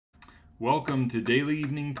Welcome to Daily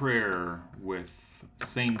Evening Prayer with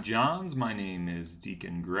St. John's. My name is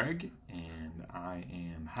Deacon Greg, and I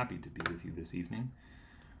am happy to be with you this evening.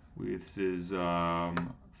 This is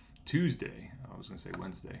Tuesday. I was going to say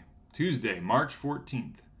Wednesday. Tuesday, March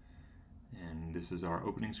 14th. And this is our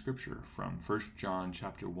opening scripture from 1 John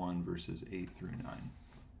chapter 1, verses 8 through 9.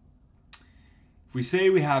 If we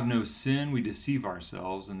say we have no sin, we deceive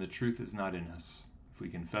ourselves, and the truth is not in us. If we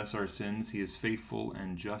confess our sins, he is faithful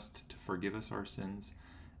and just to forgive us our sins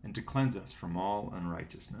and to cleanse us from all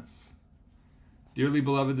unrighteousness. Dearly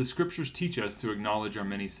beloved, the Scriptures teach us to acknowledge our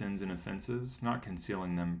many sins and offenses, not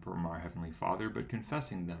concealing them from our Heavenly Father, but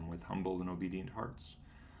confessing them with humble and obedient hearts,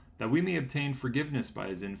 that we may obtain forgiveness by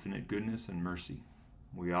his infinite goodness and mercy.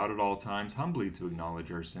 We ought at all times humbly to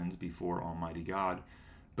acknowledge our sins before Almighty God,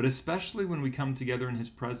 but especially when we come together in his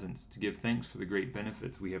presence to give thanks for the great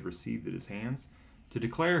benefits we have received at his hands, to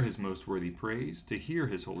declare his most worthy praise, to hear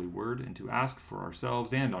his holy word, and to ask for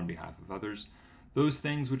ourselves and on behalf of others those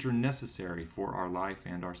things which are necessary for our life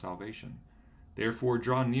and our salvation. Therefore,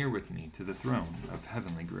 draw near with me to the throne of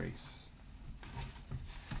heavenly grace.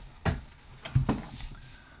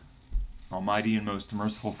 Almighty and most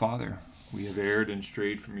merciful Father, we have erred and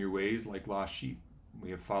strayed from your ways like lost sheep.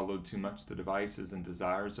 We have followed too much the devices and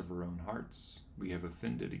desires of our own hearts. We have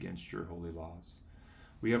offended against your holy laws.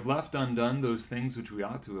 We have left undone those things which we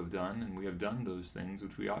ought to have done, and we have done those things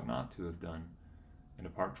which we ought not to have done. And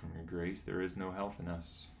apart from your grace, there is no health in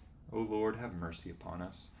us. O Lord, have mercy upon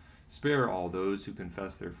us. Spare all those who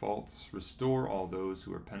confess their faults. Restore all those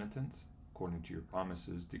who are penitent, according to your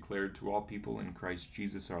promises declared to all people in Christ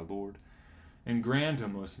Jesus our Lord. And grant, O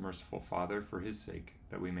most merciful Father, for his sake,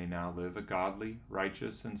 that we may now live a godly,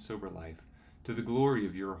 righteous, and sober life, to the glory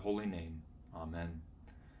of your holy name. Amen.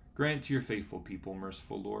 Grant to your faithful people,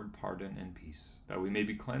 merciful Lord, pardon and peace, that we may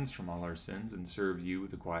be cleansed from all our sins and serve you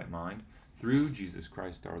with a quiet mind, through Jesus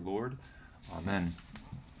Christ our Lord. Amen.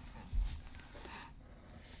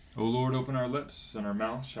 O Lord, open our lips, and our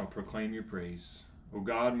mouth shall proclaim your praise. O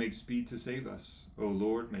God, make speed to save us. O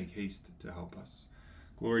Lord, make haste to help us.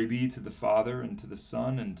 Glory be to the Father, and to the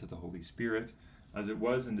Son, and to the Holy Spirit, as it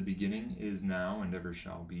was in the beginning, is now, and ever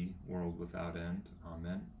shall be, world without end.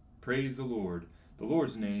 Amen. Praise the Lord. The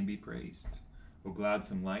Lord's name be praised. O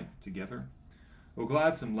gladsome light together. O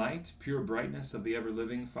gladsome light, pure brightness of the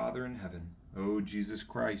ever-living Father in heaven. O Jesus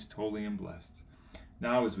Christ, holy and blessed.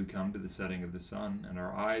 Now as we come to the setting of the sun, and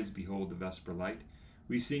our eyes behold the vesper light,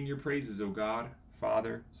 we sing your praises, O God,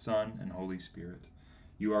 Father, Son, and Holy Spirit.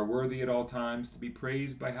 You are worthy at all times to be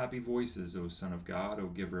praised by happy voices, O Son of God, O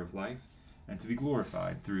Giver of life, and to be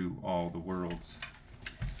glorified through all the worlds.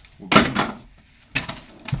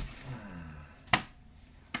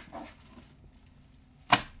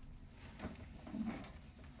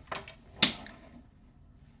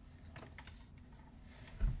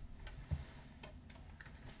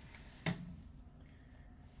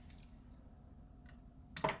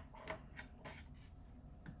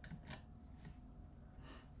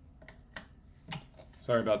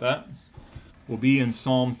 Sorry about that. We'll be in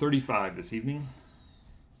Psalm 35 this evening.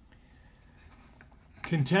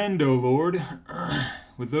 Contend, O Lord,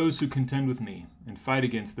 with those who contend with me, and fight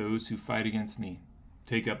against those who fight against me.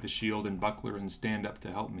 Take up the shield and buckler, and stand up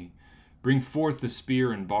to help me. Bring forth the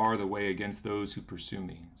spear, and bar the way against those who pursue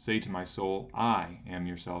me. Say to my soul, I am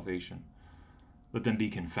your salvation. Let them be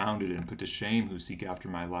confounded and put to shame who seek after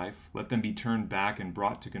my life. Let them be turned back and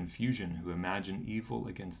brought to confusion who imagine evil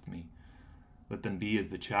against me. Let them be as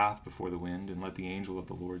the chaff before the wind, and let the angel of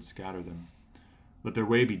the Lord scatter them. Let their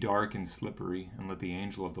way be dark and slippery, and let the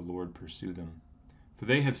angel of the Lord pursue them. For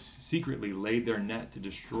they have secretly laid their net to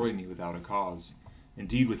destroy me without a cause.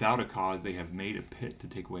 Indeed, without a cause they have made a pit to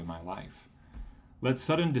take away my life. Let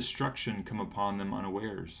sudden destruction come upon them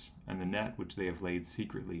unawares, and the net which they have laid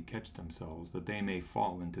secretly catch themselves, that they may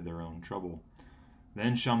fall into their own trouble.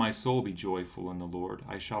 Then shall my soul be joyful in the Lord.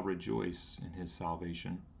 I shall rejoice in his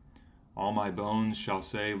salvation. All my bones shall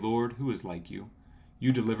say, Lord, who is like you?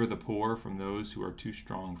 You deliver the poor from those who are too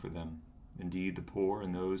strong for them. Indeed, the poor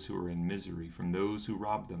and those who are in misery from those who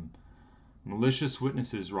rob them. Malicious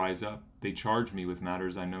witnesses rise up. They charge me with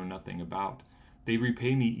matters I know nothing about. They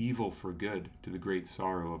repay me evil for good, to the great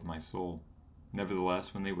sorrow of my soul.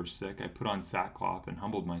 Nevertheless, when they were sick, I put on sackcloth and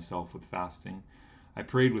humbled myself with fasting. I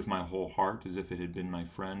prayed with my whole heart, as if it had been my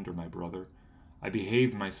friend or my brother. I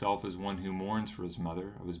behaved myself as one who mourns for his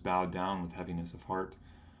mother. I was bowed down with heaviness of heart.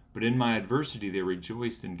 But in my adversity they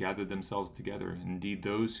rejoiced and gathered themselves together. Indeed,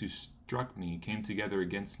 those who struck me came together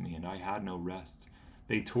against me, and I had no rest.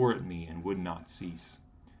 They tore at me and would not cease.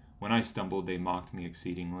 When I stumbled, they mocked me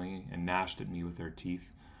exceedingly and gnashed at me with their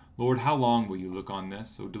teeth. Lord, how long will you look on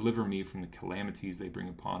this? O deliver me from the calamities they bring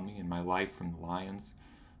upon me, and my life from the lions.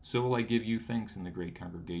 So will I give you thanks in the great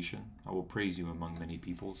congregation. I will praise you among many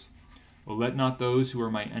peoples. O let not those who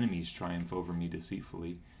are my enemies triumph over me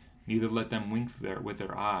deceitfully, neither let them wink with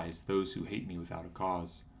their eyes, those who hate me without a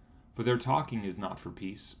cause. For their talking is not for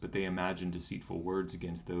peace, but they imagine deceitful words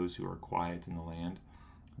against those who are quiet in the land.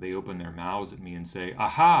 They open their mouths at me and say,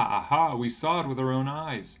 Aha, aha, we saw it with our own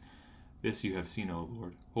eyes. This you have seen, O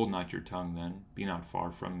Lord. Hold not your tongue then. Be not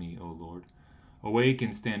far from me, O Lord. Awake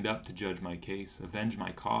and stand up to judge my case. Avenge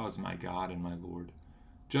my cause, my God and my Lord.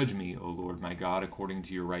 Judge me, O Lord, my God, according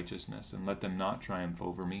to your righteousness, and let them not triumph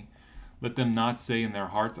over me. Let them not say in their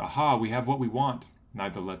hearts, Aha, we have what we want.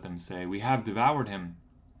 Neither let them say, We have devoured him.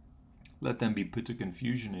 Let them be put to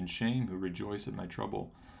confusion and shame who rejoice at my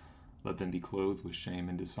trouble. Let them be clothed with shame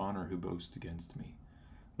and dishonor who boast against me.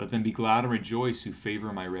 Let them be glad and rejoice who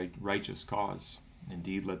favor my righteous cause.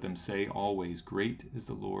 Indeed, let them say always, Great is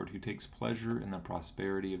the Lord, who takes pleasure in the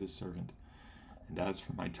prosperity of his servant. And as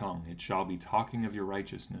for my tongue, it shall be talking of your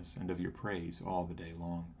righteousness and of your praise all the day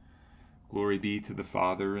long. Glory be to the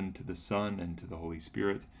Father, and to the Son, and to the Holy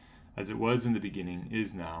Spirit, as it was in the beginning,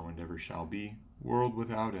 is now, and ever shall be, world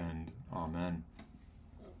without end. Amen.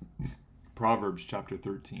 Proverbs chapter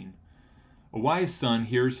 13. A wise son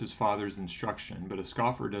hears his father's instruction, but a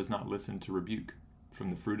scoffer does not listen to rebuke. From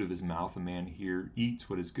the fruit of his mouth a man eats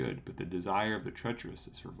what is good, but the desire of the treacherous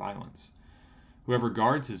is for violence. Whoever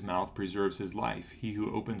guards his mouth preserves his life. He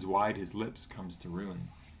who opens wide his lips comes to ruin.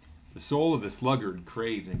 The soul of the sluggard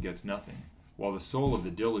craves and gets nothing, while the soul of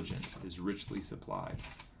the diligent is richly supplied.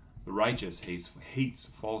 The righteous hates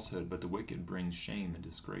falsehood, but the wicked brings shame and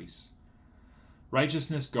disgrace.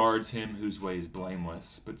 Righteousness guards him whose way is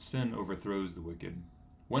blameless, but sin overthrows the wicked.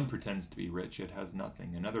 One pretends to be rich, yet has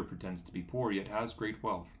nothing. Another pretends to be poor, yet has great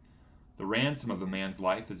wealth. The ransom of a man's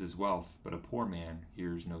life is his wealth, but a poor man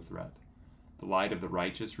hears no threat. The light of the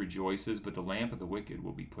righteous rejoices, but the lamp of the wicked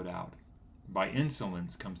will be put out. By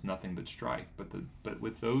insolence comes nothing but strife, but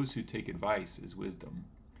with those who take advice is wisdom.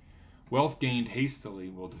 Wealth gained hastily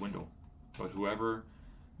will dwindle, but whoever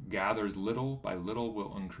gathers little by little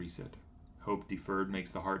will increase it. Hope deferred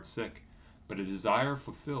makes the heart sick, but a desire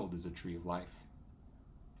fulfilled is a tree of life.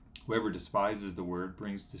 Whoever despises the word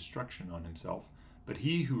brings destruction on himself, but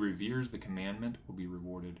he who reveres the commandment will be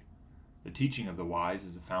rewarded. The teaching of the wise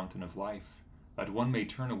is a fountain of life, that one may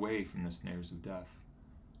turn away from the snares of death.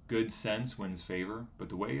 Good sense wins favor, but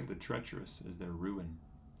the way of the treacherous is their ruin.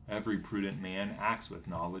 Every prudent man acts with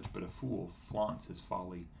knowledge, but a fool flaunts his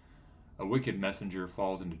folly. A wicked messenger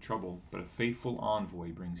falls into trouble, but a faithful envoy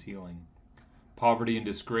brings healing. Poverty and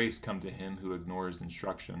disgrace come to him who ignores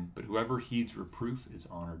instruction, but whoever heeds reproof is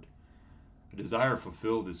honored. A desire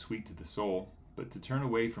fulfilled is sweet to the soul, but to turn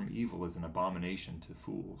away from evil is an abomination to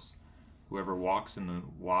fools. Whoever walks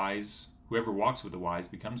with the wise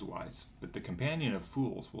becomes wise, but the companion of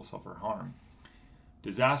fools will suffer harm.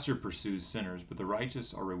 Disaster pursues sinners, but the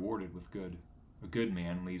righteous are rewarded with good. A good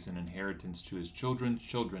man leaves an inheritance to his children's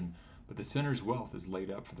children, but the sinner's wealth is laid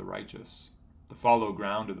up for the righteous. The fallow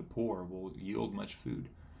ground of the poor will yield much food,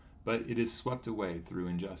 but it is swept away through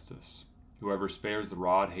injustice. Whoever spares the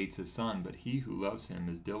rod hates his son, but he who loves him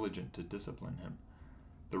is diligent to discipline him.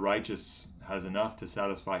 The righteous has enough to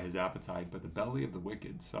satisfy his appetite, but the belly of the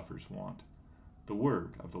wicked suffers want. The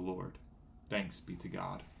word of the Lord. Thanks be to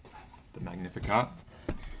God. The Magnificat.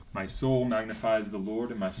 My soul magnifies the Lord,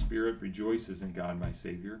 and my spirit rejoices in God my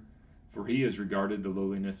Savior. For he has regarded the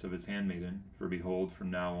lowliness of his handmaiden. For behold,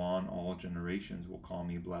 from now on all generations will call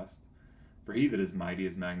me blessed. For he that is mighty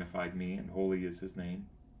has magnified me, and holy is his name,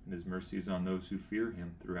 and his mercy is on those who fear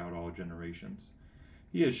him throughout all generations.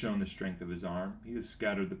 He has shown the strength of his arm. He has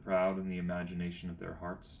scattered the proud in the imagination of their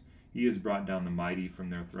hearts. He has brought down the mighty from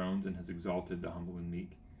their thrones, and has exalted the humble and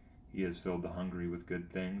meek. He has filled the hungry with good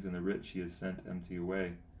things, and the rich he has sent empty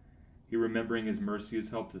away. He, remembering his mercy, has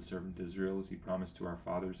helped his servant Israel, as he promised to our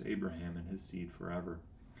fathers Abraham and his seed forever.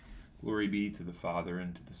 Glory be to the Father,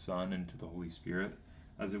 and to the Son, and to the Holy Spirit,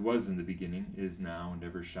 as it was in the beginning, is now, and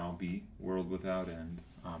ever shall be, world without end.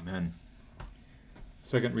 Amen.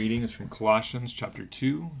 Second reading is from Colossians chapter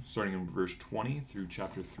 2, starting in verse 20 through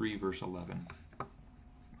chapter 3, verse 11.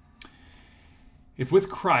 If with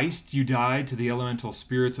Christ you died to the elemental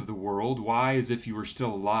spirits of the world, why, as if you were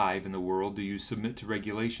still alive in the world, do you submit to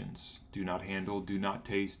regulations? Do not handle, do not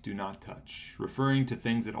taste, do not touch, referring to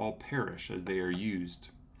things that all perish as they are used,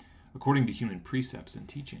 according to human precepts and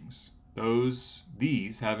teachings.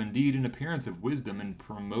 These have indeed an appearance of wisdom in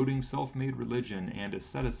promoting self-made religion and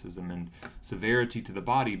asceticism and severity to the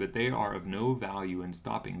body, but they are of no value in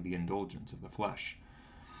stopping the indulgence of the flesh.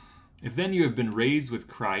 If then you have been raised with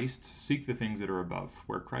Christ, seek the things that are above,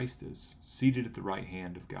 where Christ is, seated at the right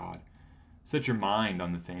hand of God. Set your minds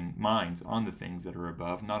on the things that are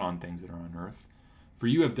above, not on things that are on earth. For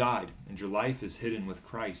you have died, and your life is hidden with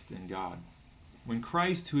Christ in God. When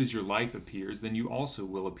Christ, who is your life, appears, then you also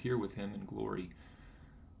will appear with him in glory.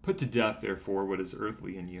 Put to death, therefore, what is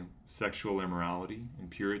earthly in you: sexual immorality,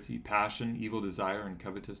 impurity, passion, evil desire, and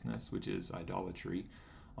covetousness, which is idolatry.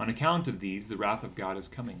 On account of these, the wrath of God is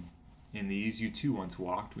coming. In these you too once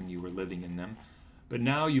walked when you were living in them. But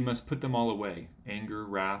now you must put them all away: anger,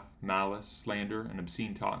 wrath, malice, slander, and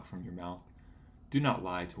obscene talk from your mouth. Do not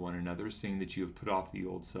lie to one another, seeing that you have put off the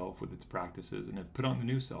old self with its practices, and have put on the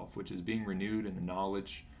new self, which is being renewed in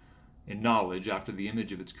knowledge after the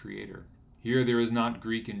image of its Creator. Here there is not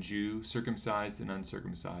Greek and Jew, circumcised and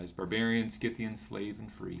uncircumcised, barbarian, Scythian, slave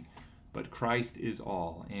and free, but Christ is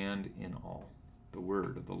all and in all. The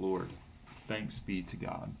word of the Lord. Thanks be to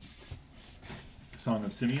God. Song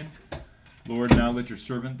of Simeon. Lord, now let your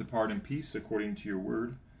servant depart in peace according to your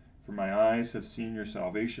word. For my eyes have seen your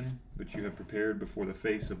salvation, which you have prepared before the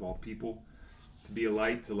face of all people, to be a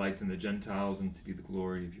light to lighten the Gentiles, and to be the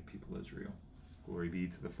glory of your people Israel. Glory be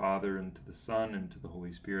to the Father, and to the Son, and to the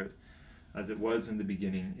Holy Spirit, as it was in the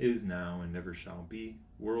beginning, is now, and never shall be,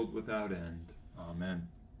 world without end. Amen.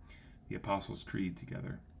 The Apostles' Creed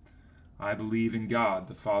together. I believe in God,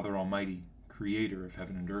 the Father Almighty, creator of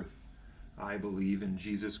heaven and earth. I believe in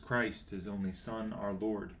Jesus Christ, his only Son, our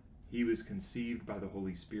Lord. He was conceived by the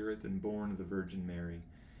Holy Spirit and born of the Virgin Mary.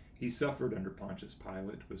 He suffered under Pontius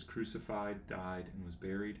Pilate, was crucified, died, and was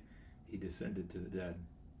buried. He descended to the dead.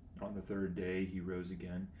 On the third day he rose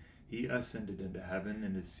again. He ascended into heaven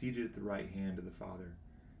and is seated at the right hand of the Father.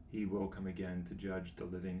 He will come again to judge the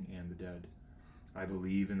living and the dead. I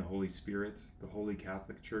believe in the Holy Spirit, the Holy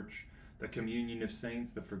Catholic Church, the communion of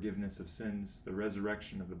saints, the forgiveness of sins, the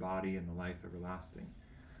resurrection of the body, and the life everlasting.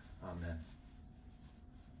 Amen.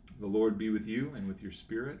 The Lord be with you and with your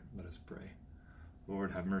spirit. Let us pray.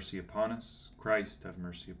 Lord, have mercy upon us. Christ, have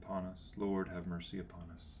mercy upon us. Lord, have mercy upon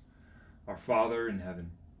us. Our Father in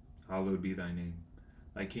heaven, hallowed be thy name.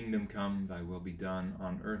 Thy kingdom come, thy will be done,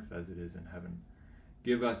 on earth as it is in heaven.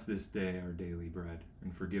 Give us this day our daily bread,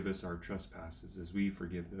 and forgive us our trespasses, as we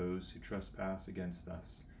forgive those who trespass against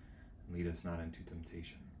us. Lead us not into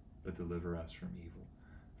temptation, but deliver us from evil.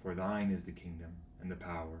 For thine is the kingdom, and the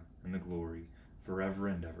power, and the glory, forever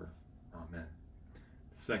and ever. Amen.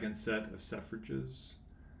 The second set of suffrages.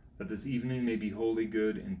 That this evening may be holy,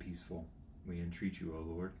 good, and peaceful, we entreat you, O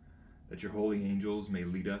Lord. That your holy angels may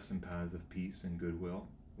lead us in paths of peace and goodwill,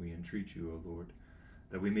 we entreat you, O Lord.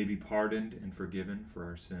 That we may be pardoned and forgiven for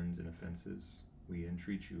our sins and offenses, we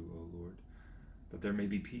entreat you, O Lord. That there may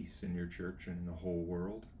be peace in your church and in the whole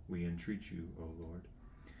world, we entreat you, O Lord.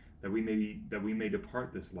 That we may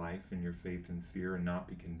depart this life in your faith and fear, and not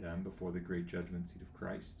be condemned before the great judgment seat of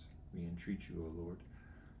Christ, we entreat you, O Lord.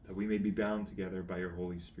 That we may be bound together by your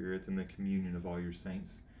Holy Spirit in the communion of all your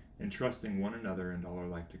saints, entrusting one another and all our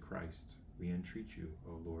life to Christ, we entreat you,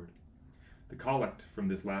 O Lord. The collect from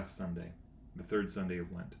this last Sunday, the third Sunday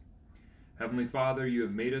of Lent. Heavenly Father, you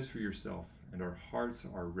have made us for yourself, and our hearts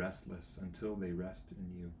are restless until they rest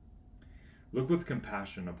in you. Look with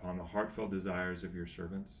compassion upon the heartfelt desires of your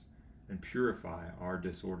servants, and purify our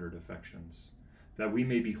disordered affections, that we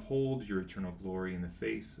may behold your eternal glory in the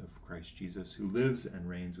face of Christ Jesus, who lives and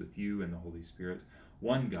reigns with you and the Holy Spirit,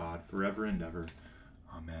 one God, forever and ever.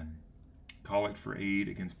 Amen. Collect for aid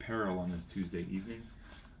against peril on this Tuesday evening.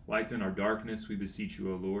 Lighten our darkness, we beseech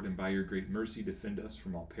you, O Lord, and by your great mercy defend us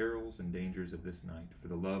from all perils and dangers of this night, for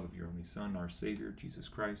the love of your only Son, our Savior, Jesus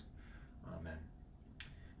Christ. Amen.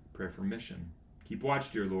 Prayer for mission. Keep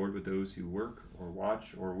watch, dear Lord, with those who work or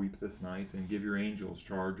watch or weep this night, and give your angels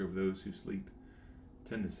charge over those who sleep.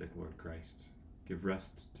 Tend the sick, Lord Christ. Give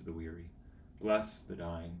rest to the weary. Bless the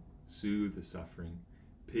dying. Soothe the suffering.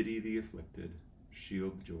 Pity the afflicted.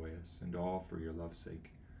 Shield the joyous, and all for your love's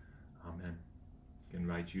sake. Amen. I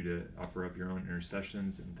invite you to offer up your own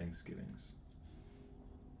intercessions and thanksgivings.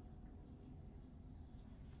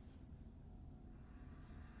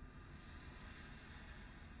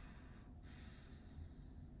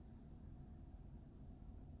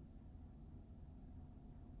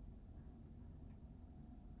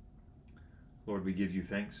 Lord, we give you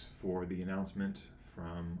thanks for the announcement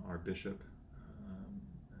from our bishop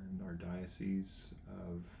and our diocese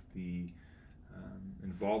of the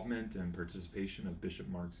involvement and participation of Bishop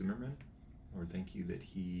Mark Zimmerman. Lord, thank you that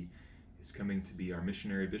he is coming to be our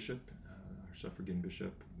missionary bishop, our suffragan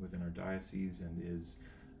bishop within our diocese, and is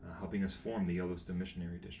helping us form the Yellowstone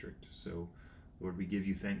Missionary District. So, Lord, we give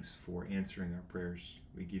you thanks for answering our prayers.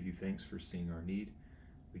 We give you thanks for seeing our need.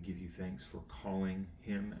 We give you thanks for calling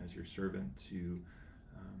him as your servant to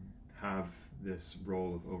have this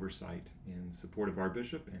role of oversight in support of our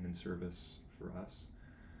bishop and in service for us.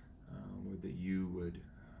 Lord, that you would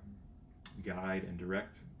guide and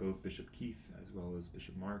direct both Bishop Keith as well as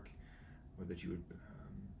Bishop Mark, or that you would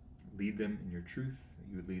lead them in your truth, that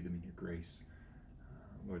you would lead them in your grace.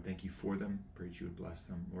 Lord, thank you for them. Pray that you would bless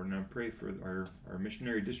them. Lord, and I pray for our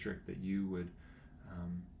missionary district, that you would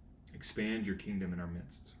expand your kingdom in our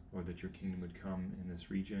midst. Lord, that your kingdom would come in this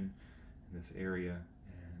region, in this area,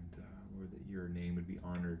 and Lord, that your name would be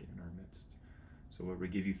honored in our midst. So Lord, we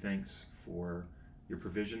give you thanks for your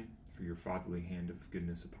provision, for your fatherly hand of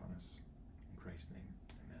goodness upon us. In Christ's name,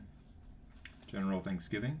 amen. General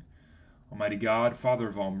Thanksgiving. Almighty God, Father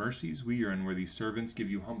of all mercies, we, your unworthy servants, give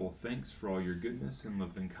you humble thanks for all your goodness and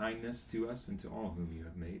loving kindness to us and to all whom you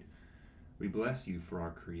have made. We bless you for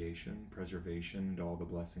our creation, preservation, and all the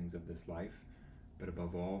blessings of this life, but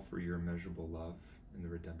above all for your immeasurable love and the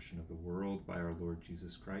redemption of the world by our Lord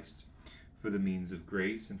Jesus Christ, for the means of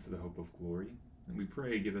grace and for the hope of glory. And we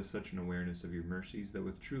pray, give us such an awareness of your mercies that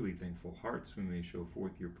with truly thankful hearts we may show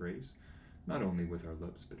forth your praise, not only with our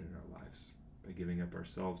lips but in our lives, by giving up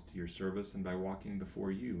ourselves to your service and by walking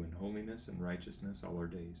before you in holiness and righteousness all our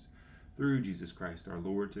days. Through Jesus Christ our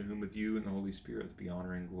Lord, to whom with you and the Holy Spirit be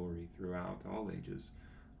honor and glory throughout all ages.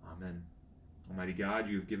 Amen. Almighty God,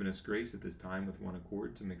 you have given us grace at this time with one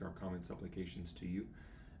accord to make our common supplications to you.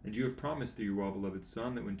 And you have promised through your well-beloved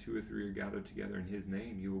Son that when 2 or 3 are gathered together in his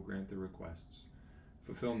name, you will grant their requests.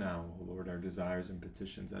 Fulfill now, O Lord, our desires and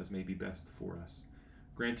petitions as may be best for us,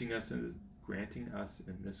 granting us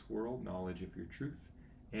in this world knowledge of your truth,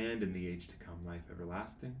 and in the age to come life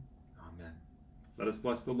everlasting. Amen. Let us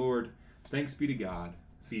bless the Lord. Thanks be to God.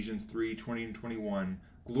 Ephesians 3:20 and 21.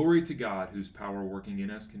 Glory to God, whose power working in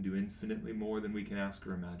us can do infinitely more than we can ask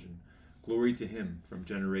or imagine. Glory to him from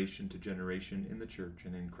generation to generation in the church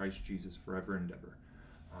and in Christ Jesus forever and ever.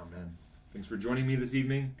 Amen. Thanks for joining me this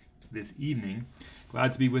evening.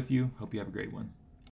 Glad to be with you. Hope you have a great one.